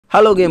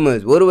Hello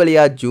gamers, ஒரு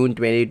வழியா June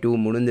 22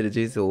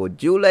 முடிஞ்சிருச்சு. ஸோ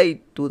ஜூலை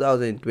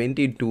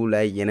 2022ல்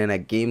என்னென்ன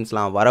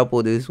கேம்ஸ்லாம்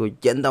வரப்போகுது, ஸோ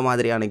எந்த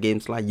மாதிரியான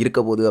கேம்ஸ்லாம்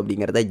இருக்க போகுது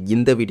அப்படிங்கிறத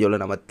இந்த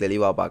வீடியோவில் நம்ம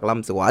தெளிவாக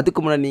பார்க்கலாம். ஸோ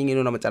அதுக்கு முன்னாடி நீங்கள்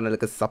இன்னும் நம்ம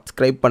சேனலுக்கு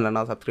சப்ஸ்கிரைப்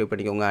பண்ணலன்னா சப்ஸ்கிரைப்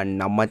பண்ணிக்கோங்க.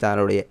 அண்ட் நம்ம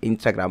சேனலுடைய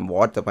இன்ஸ்டாகிராம்,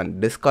 வாட்ஸ்அப் அண்ட்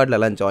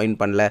டிஸ்கார்ட்லலாம் ஜாயின்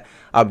பண்ணல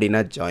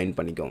அப்படின்னா ஜாயின்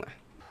பண்ணிக்கோங்க.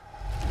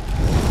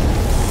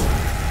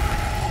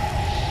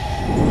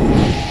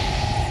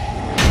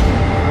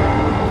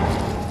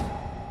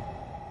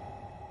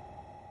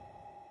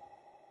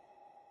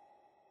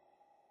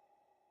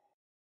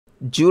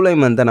 ஜூலை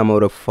மந்த்தை நம்ம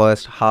ஒரு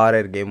ஃபர்ஸ்ட்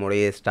ஹாரர்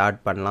கேமோடையே ஸ்டார்ட்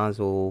பண்ணலாம்.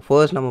 ஸோ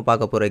ஃபர்ஸ்ட் நம்ம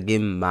பார்க்க போகிற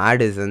கேம்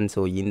மேடிசன்.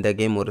 ஸோ இந்த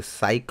கேம் ஒரு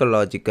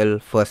psychological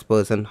first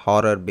person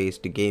horror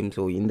based game.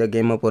 So இந்த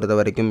கேமை பொறுத்த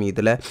வரைக்கும்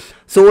இதில்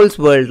சோல்ஸ்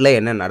வேர்ல்டில்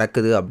என்ன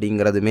நடக்குது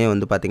அப்படிங்கிறதுமே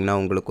பார்த்திங்கன்னா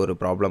உங்களுக்கு ஒரு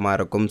ப்ராப்ளமாக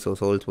இருக்கும். ஸோ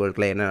சோல்ஸ்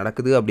வேர்ல்டில் என்ன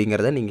நடக்குது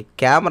அப்படிங்கிறத நீங்கள்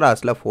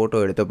கேமராஸில்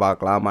ஃபோட்டோ எடுத்து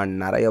பார்க்கலாம். அண்ட்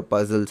நிறைய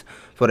பசில்ஸ்,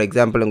 ஃபார்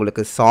எக்ஸாம்பிள்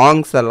உங்களுக்கு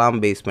சாங்ஸ் எல்லாம்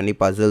பேஸ் பண்ணி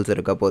பசில்ஸ்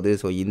இருக்க போகுது.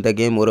 ஸோ இந்த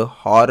கேம் ஒரு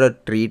ஹாரர்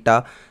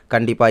ட்ரீட்டாக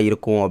கண்டிப்பாக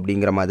இருக்கும்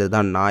அப்படிங்கிற மாதிரி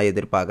தான் நான்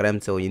எதிர்பார்க்குறேன்.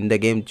 ஸோ இந்த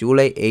கேம்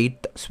ஜூலை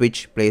 8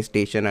 ஸ்விட்ச், play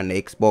station and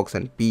Xbox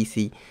and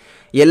PC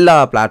எல்லா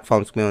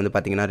பிளாட்ஃபார்ம்ஸ்க்குமே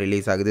பார்த்திங்கன்னா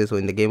ரிலீஸ் ஆகுது. ஸோ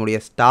இந்த கேமுடைய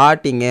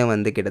ஸ்டார்டிங்கே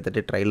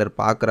கிட்டத்தட்ட ட்ரைலர்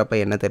பார்க்குறப்ப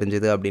என்ன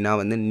தெரிஞ்சுது அப்படின்னா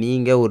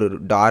நீங்கள் ஒரு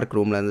டார்க்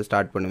ரூம்லேருந்து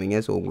ஸ்டார்ட் பண்ணுவீங்க.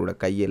 ஸோ உங்களோட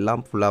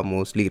கையெல்லாம் ஃபுல்லாக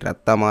மோஸ்ட்லி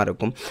ரத்தமாக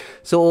இருக்கும்.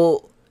 ஸோ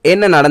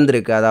என்ன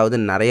நடந்திருக்கு, அதாவது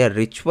நிறைய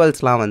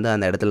ரிச்சுவல்ஸ்லாம்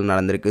அந்த இடத்துல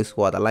நடந்திருக்கு.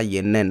 ஸோ அதெல்லாம்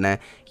என்னென்ன,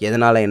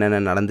 எதனால்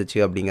என்னென்ன நடந்துச்சு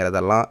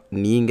அப்படிங்கிறதெல்லாம்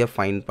நீங்கள்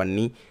ஃபைண்ட்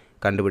பண்ணி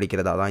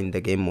கண்டுபிடிக்கிறதா தான் இந்த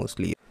கேம்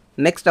மோஸ்ட்லி.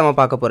 நெக்ஸ்ட் நம்ம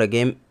பார்க்க போகிற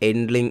கேம்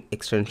எண்ட்லிங்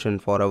எக்ஸ்டென்ஷன்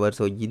ஃபார்எவர்.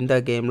 ஸோ இந்த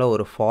கேமில்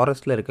ஒரு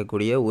ஃபாரஸ்ட்டில்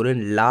இருக்கக்கூடிய ஒரு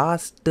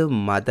லாஸ்ட்டு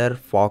மதர்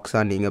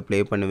ஃபாக்ஸாக நீங்கள் ப்ளே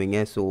பண்ணுவீங்க.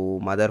 ஸோ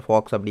மதர்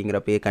ஃபாக்ஸ்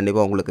அப்படிங்கிறப்பே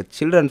கண்டிப்பாக உங்களுக்கு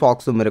சில்ட்ரன்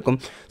ஃபாக்ஸும் இருக்கும்.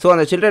 ஸோ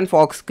அந்த சில்ட்ரன்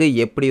ஃபாக்ஸ்க்கு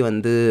எப்படி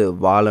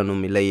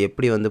வாழணும், இல்லை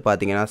எப்படி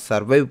பார்த்திங்கன்னா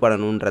சர்வைவ்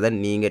பண்ணணுன்றதை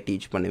நீங்கள்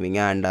டீச்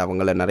பண்ணுவீங்க. அண்ட்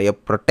அவங்கள நிறைய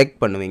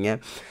ப்ரொடெக்ட் பண்ணுவீங்க.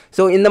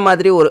 ஸோ இந்த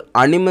மாதிரி ஒரு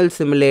அனிமல்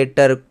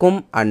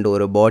சிமுலேட்டருக்கும் அண்ட்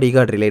ஒரு பாடி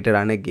கார்டு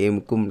ரிலேட்டடான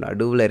கேமுக்கும்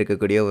நடுவில்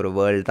இருக்கக்கூடிய ஒரு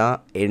வேர்ல்டு தான்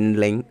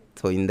எண்ட்லிங்.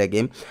 ஸோ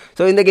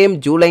இந்த game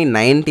July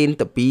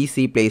 19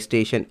 PC, play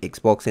station,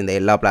 Xbox இந்த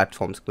எல்லா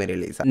பிளாட்ஃபார்ம்ஸ்க்குமே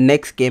release.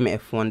 Next game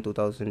F1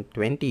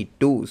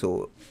 2022. So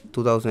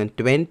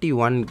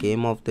 2021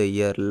 game of the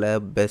இயரில்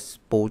பெஸ்ட்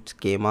ஸ்போர்ட்ஸ்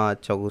கேமாக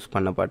சூஸ்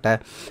பண்ணப்பட்ட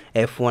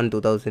F1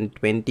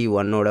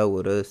 2021ஓட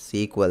ஒரு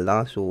சீக்வல்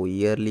தான். ஸோ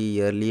இயர்லி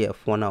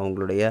F1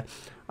 அவங்களுடைய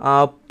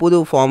புது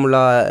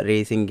ஃபார்முலா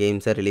ரேசிங்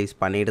கேம்ஸை ரிலீஸ்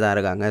பண்ணிட்டு தான்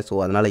இருக்காங்க. ஸோ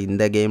அதனால்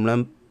இந்த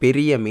கேமில்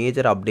பெரிய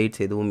மேஜர்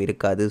அப்டேட்ஸ் எதுவும்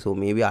இருக்காது. ஸோ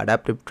மேபி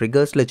அடாப்டிவ்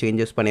ட்ரிகர்ஸில்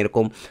சேஞ்சஸ்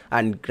பண்ணியிருக்கோம்.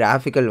 அண்ட்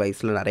கிராஃபிக்கல்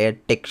வைஸில் நிறைய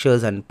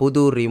டெக்ஸ்சர்ஸ் அண்ட்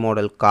புது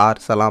ரீமாடல்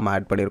கார்ஸ் எல்லாம்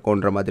ஆட்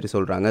பண்ணியிருக்கோன்ற மாதிரி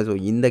சொல்கிறாங்க. ஸோ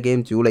இந்த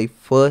கேம் ஜூலை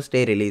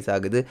 1 ரிலீஸ்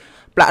ஆகுது.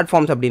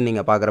 பிளாட்ஃபார்ம்ஸ் அப்படின்னு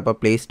நீங்கள் பார்க்குறப்ப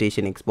play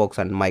station, Xbox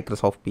and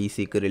Microsoft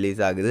பிசிக்கு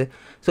ரிலீஸ் ஆகுது.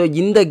 ஸோ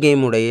இந்த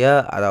கேமுடைய,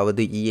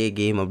 அதாவது EA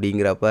கேம்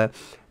அப்படிங்கிறப்ப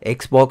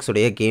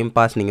எக்ஸ்பாக்ஸுடைய கேம்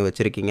பாஸ் நீங்கள்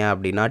வச்சுருக்கீங்க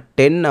அப்படின்னா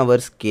 10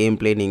 hours கேம்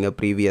ப்ளே நீங்கள்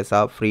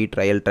ப்ரீவியஸாக ஃப்ரீ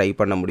ட்ரையல் ட்ரை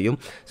பண்ண முடியும்.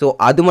 ஸோ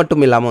அது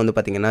மட்டும் இல்லாமல்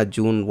பார்த்திங்கன்னா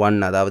ஜூன் 1,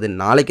 அதாவது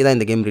நாளைக்கு தான்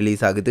இந்த கேம்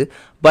ரிலீஸ் ஆகுது.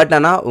 பட்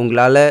ஆனால்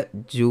உங்களால்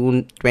ஜூன்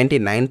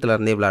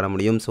 29 விளையாட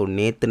முடியும். ஸோ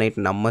நேற்று நைட்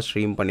நம்ம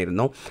ஸ்ட்ரீம்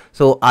பண்ணியிருந்தோம்.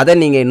 ஸோ அதை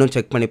நீங்கள் இன்னும்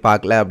செக் பண்ணி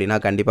பார்க்கல அப்படின்னா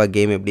கண்டிப்பாக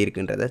கேம் எப்படி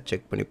இருக்குன்றதை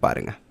செக் பண்ணி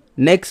பாருங்கள்.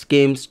 Next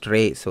game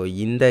stray. ஸோ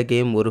இந்த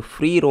கேம் ஒரு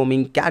free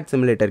roaming gate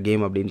simulator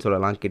game அப்படின்னு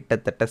சொல்லலாம்.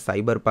 கிட்டத்தட்ட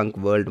சைபர் பங்க்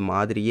வேர்ல்டு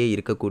மாதிரியே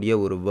இருக்கக்கூடிய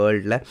ஒரு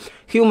வேர்ல்டில்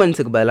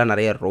ஹியூமன்ஸுக்கு பதிலாக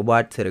நிறைய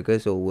ரோபாட்ஸ்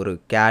இருக்குது. ஸோ ஒரு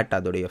கேட்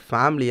அதோடைய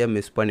ஃபேமிலியை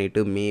மிஸ்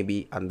பண்ணிவிட்டு மேபி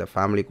அந்த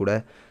ஃபேமிலி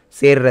கூட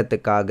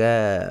சேர்றதுக்காக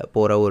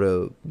போகிற ஒரு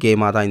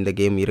கேமாக தான் இந்த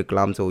கேம்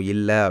இருக்கலாம். ஸோ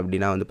இல்லை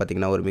அப்படின்னா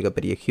பார்த்திங்கன்னா ஒரு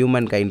மிகப்பெரிய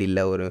ஹியூமன் கைண்ட்,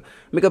 இல்லை ஒரு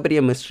மிகப்பெரிய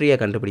மிஸ்ட்ரியை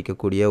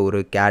கண்டுபிடிக்கக்கூடிய ஒரு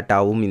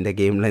கேட்டாகவும் இந்த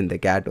கேமில் இந்த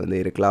கேட்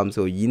இருக்கலாம்.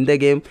 ஸோ இந்த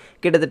கேம்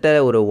கிட்டத்தட்ட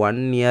ஒரு 1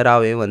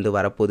 இயராகவே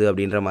வரப்போகுது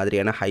அப்படின்ற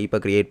மாதிரியான ஹைப்பை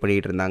க்ரியேட்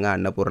பண்ணிகிட்டு இருந்தாங்க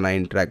அன்னபூர்ணா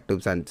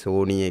இன்ட்ராக்டிவ்ஸ் அண்ட்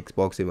சோனி,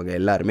 எக்ஸ்பாக்ஸ் இவங்க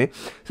எல்லாருமே.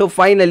 ஸோ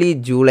ஃபைனலி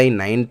ஜூலை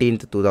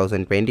 19,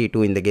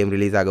 2022 இந்த கேம்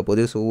ரிலீஸ் ஆக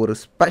போகுது. ஸோ ஒரு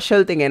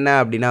ஸ்பெஷல் திங் என்ன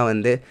அப்படின்னா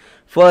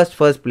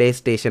ஃபர்ஸ்ட் ப்ளே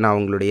ஸ்டேஷன்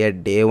அவங்களுடைய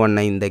டே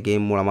 1 இந்த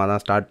கேம் மூலமாக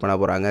தான் ஸ்டார்ட் பண்ண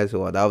போகிறாங்க. ஸோ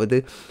அதாவது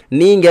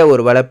நீங்கள்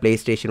ஒரு வேளை play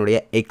ஸ்டேஷனுடைய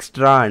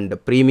extra and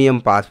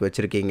premium pass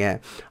வச்சுருக்கீங்க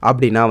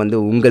அப்படின்னா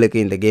உங்களுக்கு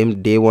இந்த கேம்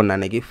டே 1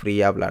 அன்னைக்கு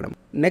ஃப்ரீயாக விளையாடும்.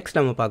 நெக்ஸ்ட்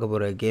நம்ம பார்க்க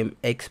போகிற கேம்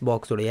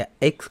எக்ஸ்பாக்ஸுடைய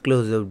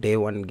எக்ஸ்க்ளூசிவ் டே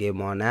 1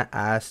 கேமான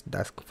ஆஸ்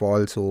டஸ்க்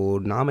ஃபால். ஸோ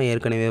நாம்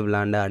ஏற்கனவே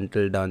விளையாண்ட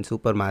until Don,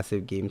 super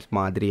massive games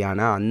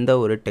மாதிரியான அந்த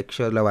ஒரு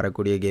டெக்ஸ்சரில்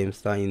வரக்கூடிய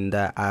கேம்ஸ் தான்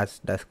இந்த ஆஸ்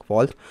டஸ்க்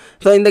ஃபால்ஸ்.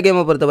 ஸோ இந்த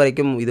கேமை பொறுத்த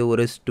வரைக்கும் இது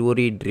ஒரு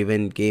ஸ்டோரி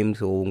ட்ரிவன் கேம்.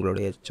 ஸோ உங்களுடைய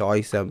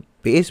சாய்ஸை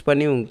பேஸ்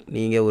பண்ணி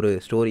நீங்கள் ஒரு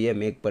ஸ்டோரியை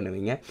மேக்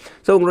பண்ணுவீங்க.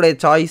 ஸோ உங்களுடைய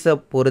சாய்ஸை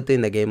பொறுத்து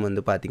இந்த கேம்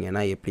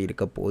பார்த்திங்கன்னா எப்படி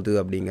இருக்க போகுது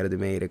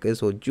அப்படிங்கிறதுமே இருக்குது.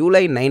 ஸோ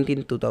ஜூலை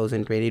 19,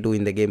 2022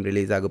 இந்த கேம்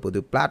ரிலீஸ் ஆக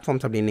போகுது.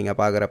 பிளாட்ஃபார்ம்ஸ் அப்படின்னு நீங்கள்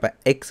பார்க்குறப்ப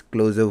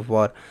exclusive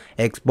for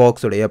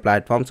எக்ஸ்பாக்ஸுடைய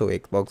platform. So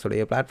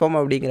எக்ஸ்பாக்ஸுடைய platform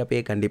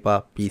அப்படிங்கிறப்பே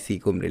கண்டிப்பாக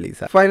பிசிக்கும்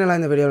ரிலீஸ் ஆகும். ஃபைனலாக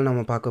இந்த வீடியோவில்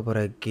நம்ம பார்க்க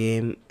போகிற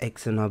கேம்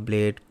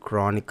எக்ஸனோபிளேட்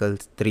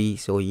Chronicles 3.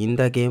 ஸோ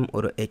இந்த கேம்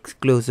ஒரு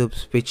எக்ஸ்க்ளூசிவ்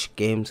ஸ்விட்ச்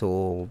கேம். ஸோ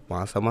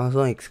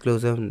மாதம்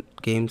எக்ஸ்க்ளூசிவ்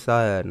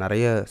கேம்ஸாக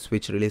நிறைய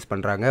ஸ்விட்ச் ரிலீஸ்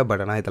பண்ணுறாங்க.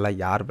 பட் ஆனால் இதெல்லாம்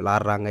யார்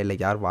விளாட்றாங்க இல்லை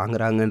யார்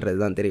வாங்குறாங்கன்றது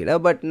தான் தெரியல.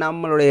 பட்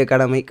நம்மளுடைய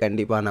கடமை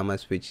கண்டிப்பாக நம்ம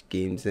ஸ்விட்ச்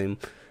கேம்ஸும்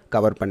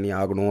கவர் பண்ணி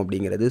ஆகணும்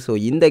அப்படிங்கிறது. ஸோ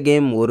இந்த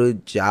கேம் ஒரு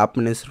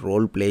Japanese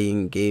role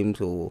playing game.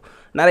 So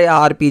நிறைய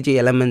ஆர்பிஜி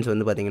எலமெண்ட்ஸ்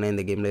வந்து பார்த்திங்கன்னா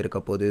இந்த கேமில்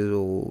இருக்க போது.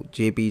 ஸோ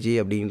ஜேபிஜி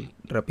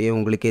அப்படின்றப்பயே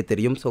உங்களுக்கே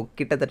தெரியும். ஸோ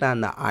கிட்டத்தட்ட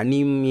அந்த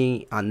அனிமி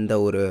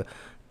அந்த ஒரு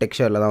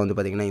டெக்ஸ்சரில் தான் வந்து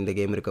பார்த்திங்கன்னா இந்த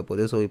கேம் இருக்க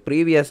போது. ஸோ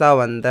ப்ரீவியஸாக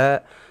வந்த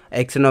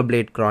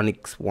எக்ஸனோபிளேட்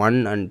கிரானிக்ஸ் 1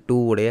 and 2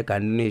 உடைய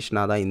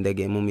கண்டினியூஷனாக தான் இந்த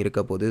கேமும்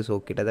இருக்க போது. ஸோ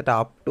கிட்டத்தட்ட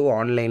அப் டு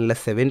ஆன்லைனில்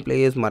 7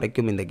 players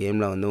வரைக்கும் இந்த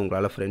கேமில் வந்து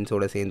உங்களால்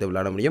ஃப்ரெண்ட்ஸோடு சேர்ந்து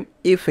விளையாட முடியும்.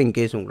 இஃப்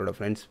இன்கேஸ் உங்களோட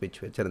ஃப்ரெண்ட்ஸ் ஸ்விட்ச்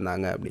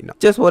வச்சுருந்தாங்க அப்படின்னா.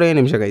 ஜஸ்ட் ஒரே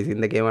நிமிஷம் கைஸ்,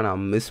 இந்த கேமை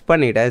நான் மிஸ்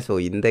பண்ணிட்டேன். ஸோ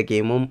இந்த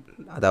கேமும்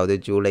அதாவது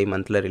ஜூலை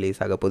மந்தில்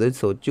ரிலீஸ் ஆக போகுது.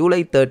 ஸோ ஜூலை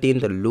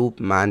 13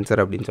 லூப்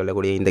மேன்சர் அப்படின்னு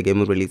சொல்லக்கூடிய இந்த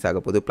கேமும் ரிலீஸ்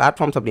ஆக போகுது.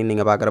 பிளாட்ஃபார்ம்ஸ் அப்படின்னு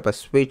நீங்கள் பார்க்குறப்ப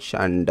ஸ்விட்ச்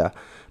and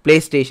play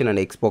station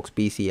and Xbox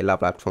PC எல்லா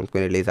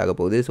பிளாட்ஃபார்ம்ஸ்க்கும் ரிலீஸ் ஆக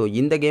போகுது. ஸோ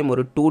இந்த கேம்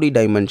ஒரு 2D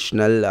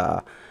டைமென்ஷனல்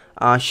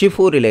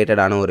ஷிஃபு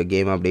ரிலேட்டடான ஒரு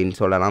கேம் அப்படின்னு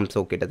சொல்லலாம். ஸோ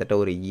கிட்டத்தட்ட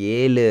ஒரு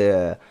 7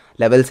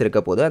 லெவல்ஸ் இருக்க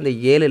போது. அந்த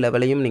 7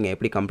 லெவலையும் நீங்கள்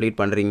எப்படி கம்ப்ளீட்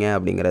பண்ணுறீங்க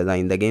அப்படிங்கிறது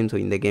தான் இந்த கேம். ஸோ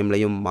இந்த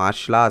கேம்லையும்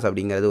மார்ஷல் ஆர்ட்ஸ்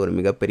அப்படிங்கிறது ஒரு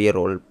மிகப்பெரிய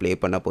ரோல் ப்ளே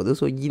பண்ண போகுது.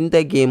 ஸோ இந்த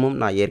கேமும்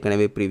நான்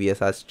ஏற்கனவே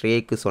ப்ரீவியஸாக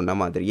ஸ்ட்ரேக்கு சொன்ன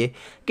மாதிரியே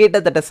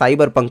கிட்டத்தட்ட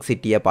சைபர் பங்க்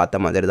சிட்டியை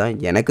பார்த்த மாதிரி தான்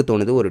எனக்கு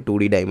தோணுது ஒரு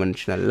 2D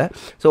டைமென்ஷனலில்.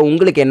 ஸோ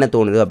உங்களுக்கு என்ன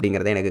தோணுது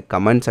அப்படிங்கிறத எனக்கு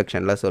கமெண்ட்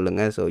செக்ஷனில்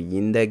சொல்லுங்கள். ஸோ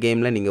இந்த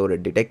கேமில் நீங்கள் ஒரு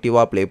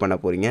டிடெக்டிவாக ப்ளே பண்ண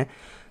போகிறீங்க.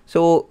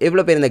 ஸோ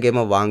எவ்வளோ பேர் இந்த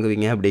கேமை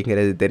வாங்குவீங்க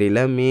அப்படிங்கிறது தெரியல.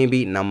 மேபி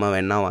நம்ம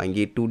வேணால்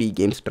வாங்கி 2D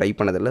கேம்ஸ் ட்ரை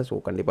பண்ணதில்லை. ஸோ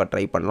கண்டிப்பாக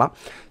ட்ரை பண்ணலாம்.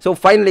 ஸோ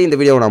ஃபைனலி இந்த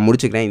வீடியோவை நான்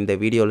முடிச்சுக்கிறேன். இந்த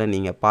வீடியோவில்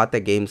நீங்கள் பார்த்த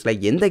கேம்ஸில்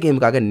எந்த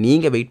கேமுக்காக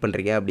நீங்கள் வெயிட்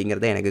பண்ணுறீங்க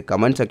அப்படிங்கிறத எனக்கு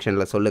கமெண்ட்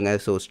செக்ஷனில் சொல்லுங்கள்.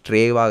 ஸோ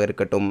ஸ்ட்ரேவாக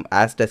இருக்கட்டும்,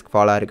 ஆஸ்டஸ்க்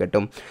ஃபாலாக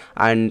இருக்கட்டும்,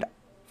 அண்ட்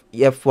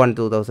F1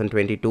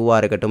 2022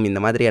 இருக்கட்டும்,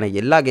 இந்த மாதிரியான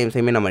எல்லா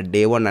கேம்ஸையுமே நம்ம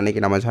Day 1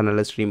 அன்றைக்கி நம்ம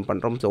சேனலில் ஸ்ட்ரீம்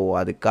பண்ணுறோம். ஸோ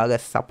அதுக்காக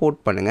சப்போர்ட்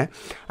பண்ணுங்கள்.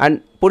 அண்ட்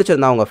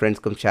பிடிச்சிருந்தா உங்கள்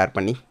ஃப்ரெண்ட்ஸ்க்கும் ஷேர்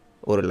பண்ணி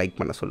ஒரு லைக்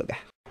பண்ண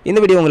சொல்லுங்கள். இந்த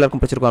வீடியோ உங்களுக்கு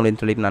பிடிச்சிருக்கும்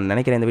அப்படின்னு சொல்லிட்டு நான்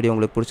நினைக்கிறேன். இந்த வீடியோ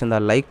உங்களுக்கு பிடிச்சிருந்தா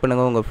லைக்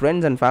பண்ணுங்கள். உங்கள்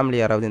ஃப்ரெண்ட்ஸ் அண்ட் ஃபேமிலி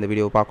யாராவது இந்த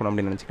வீடியோ பார்க்கணும்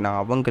அப்படின்னு நினச்சிங்கன்னா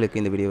அவங்களுக்கு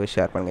இந்த வீடியோவை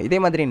ஷேர் பண்ணுங்கள். இதே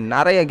மாதிரி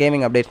நிறைய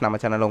கேமிங் அப்டேட்ஸ் நம்ம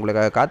சேனலில்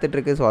உங்களுக்கு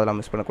காத்துட்ருக்கு. ஸோ அதெல்லாம்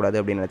மிஸ் பண்ணக்கூடாது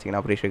அப்படின்னு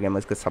நினச்சிங்கன்னா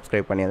prisrigamers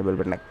சப்ஸ்கிரைப் பண்ணி அந்த பெல்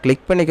பட்டனை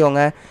கிளிக்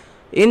பண்ணிக்கோங்க.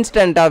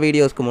 இன்ஸ்டண்ட்டாக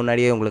வீடியோஸ்க்கு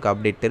முன்னாடியே உங்களுக்கு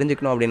அப்டேட்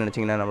தெரிஞ்சுக்கணும் அப்படின்னு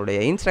நினச்சிங்கன்னா நம்மளுடைய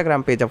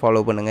இன்ஸ்டாகிராம் பேஜை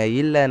ஃபாலோ பண்ணுங்கள்.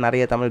 இல்லை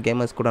நிறைய தமிழ்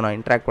கேமர்ஸ் கூட நான்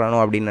இன்ட்ராக்ட்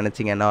பண்ணணும் அப்படின்னு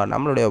நினச்சிங்கன்னா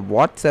நம்மளுடைய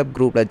வாட்ஸ்அப்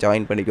குரூப்பில்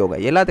ஜாயின் பண்ணிக்கோங்க.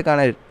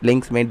 எல்லாத்துக்கான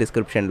லிங்க்ஸ்மே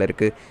டிஸ்கிரிப்ஷனில்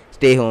இருக்குது.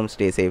 Stay home,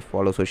 stay safe,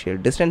 follow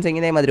social distancing.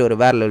 இதே மாதிரி ஒரு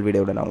வேற லெவல்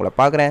வீடியோவில் நான் உங்களை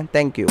பார்க்குறேன்.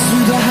 தேங்க்யூ.